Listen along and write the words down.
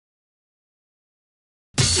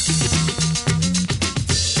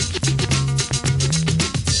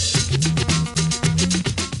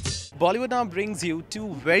Bollywood Now brings you two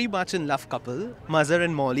very much in love couple, Mazhar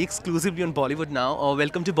and Mouli, exclusively on Bollywood Now.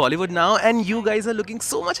 Welcome to Bollywood Now, and you guys are looking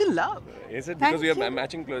so much in love. Is it because we are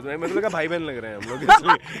matching clothes? मुझे लगा भाई बहन लग रहे हैं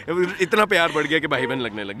हम लोग इतना प्यार बढ़ गया कि भाई बहन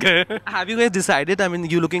लगने लग गए. Have you guys decided? I mean,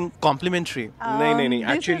 you looking complimentary. नहीं.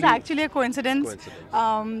 This is actually a coincidence.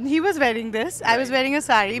 He was wearing this. I was wearing a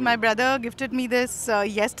sari. My brother gifted me this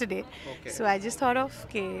yesterday. Okay. So I just thought of,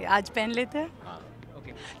 okay, आज पहन लेते हैं.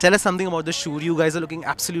 Okay. Tell us something about the shoot. You guys are looking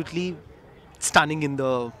absolutely stunning in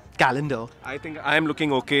the calendar. I think I am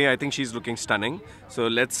looking okay. I think she's looking stunning. So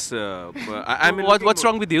let's. What's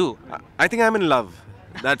wrong with you? I think I'm in love.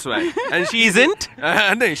 That's why. And she isn't?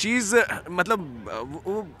 नहीं, she's मतलब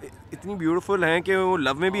वो इतनी beautiful हैं कि वो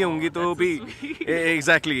love में भी होंगी तो भी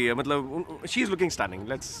exactly मतलब she's looking stunning.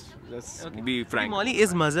 Let's be frank. Mouli,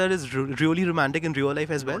 is Mazhar really romantic in real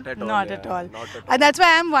life as well? Not at all. And that's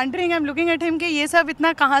why I'm wondering. I'm looking at him कि ये सब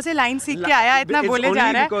इतना कहाँ से line सीख के आया, इतना बोले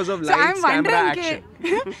जा रहा है. Because of so I'm lights, camera, wondering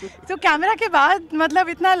कि तो कैमरा के बाद मतलब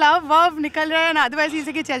इतना love निकल रहा है ना, otherwise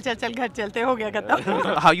इसे कि चल घर चलते हो गया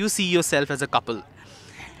खत्म. How you see yourself as a couple?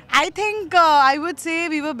 I think I would say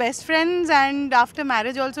we were best friends, and after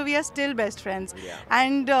marriage also we are still best friends. Yeah.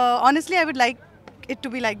 And honestly, I would like it to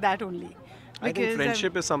be like that only. I think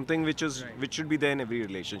friendship is something which should be there in every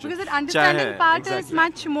relationship. Because the understanding part is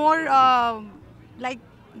much more like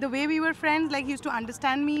the way we were friends. Like he used to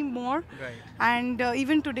understand me more, right. And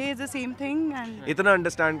even today is the same thing. And इतना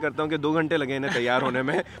understand करता हूँ कि 2 घंटे लगे इन्हें तैयार होने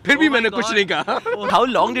में, फिर भी मैंने कुछ नहीं कहा. How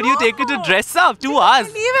long did you take it to dress up? 2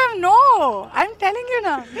 hours. Leave him, no. I'm telling you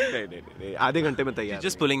now. नहीं. आधे घंटे में तैयार.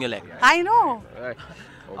 Just pulling your leg. I know.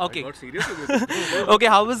 Okay. Not serious.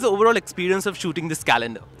 Okay. How was the overall experience of shooting this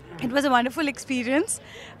calendar? It was a wonderful experience.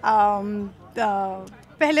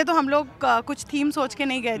 पहले तो हम लोग कुछ थीम सोच के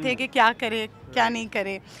नहीं गए थे कि क्या करें क्या नहीं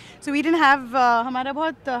करें. So we didn't have हमारा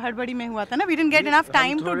बहुत हड़बड़ी में हुआ था ना. We didn't get enough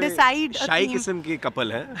time to decide. शाई किस्म की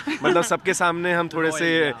कपल है. मतलब सबके सामने हम थोड़े से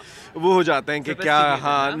वो हो जाते हैं कि क्या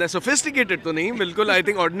हाँ sophisticated तो नहीं बिल्कुल. I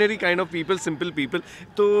think ordinary kind of people, simple people.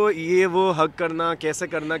 तो ये वो hug करना कैसे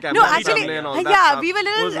करना कैमरा के सामने and all that. Yeah, we were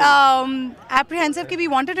a little apprehensive कि we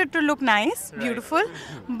wanted it to look nice, beautiful,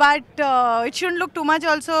 but it shouldn't look too much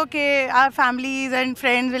also कि our families and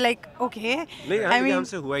friends were like okay. नहीं I mean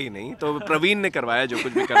हमसे हुआ ही नहीं. तो प्रवीण ने करवाया जो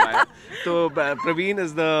कुछ भी करवाया. तो Praveen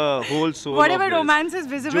is the whole soul. Whatever of this. romance is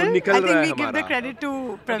visible, I think we give the credit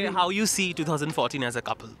to Praveen. Okay, how you see 2014 as a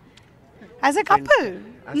couple? As a couple,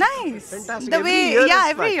 nice. Fantastic. The way,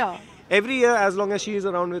 every year. Every year, as long as she is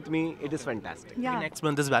around with me, it is fantastic. Yeah. Next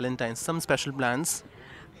month is Valentines. Some special plans?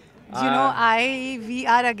 You know, we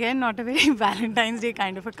are again not a very Valentine's Day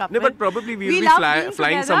kind of a couple. No, but probably we will be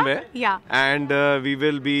flying somewhere. Yeah. And we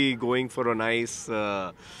will be going for a nice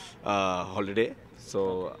holiday.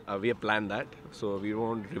 So we have planned that. So we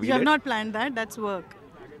won't reveal it. You have not planned that. That's work.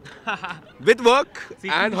 With work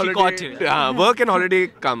and holiday. Work and holiday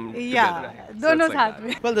come together. दोनों साथ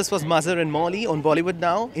में. Well, this was Mazhar and Mouli on Bollywood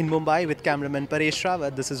Now in Mumbai with cameraman Paresh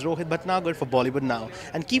Rawat. This is Rohit Bhatnagar for Bollywood Now.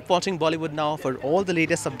 And keep watching Bollywood Now for all the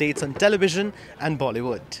latest updates on television and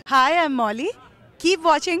Bollywood. Hi, I'm Mouli. Keep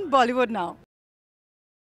watching Bollywood Now.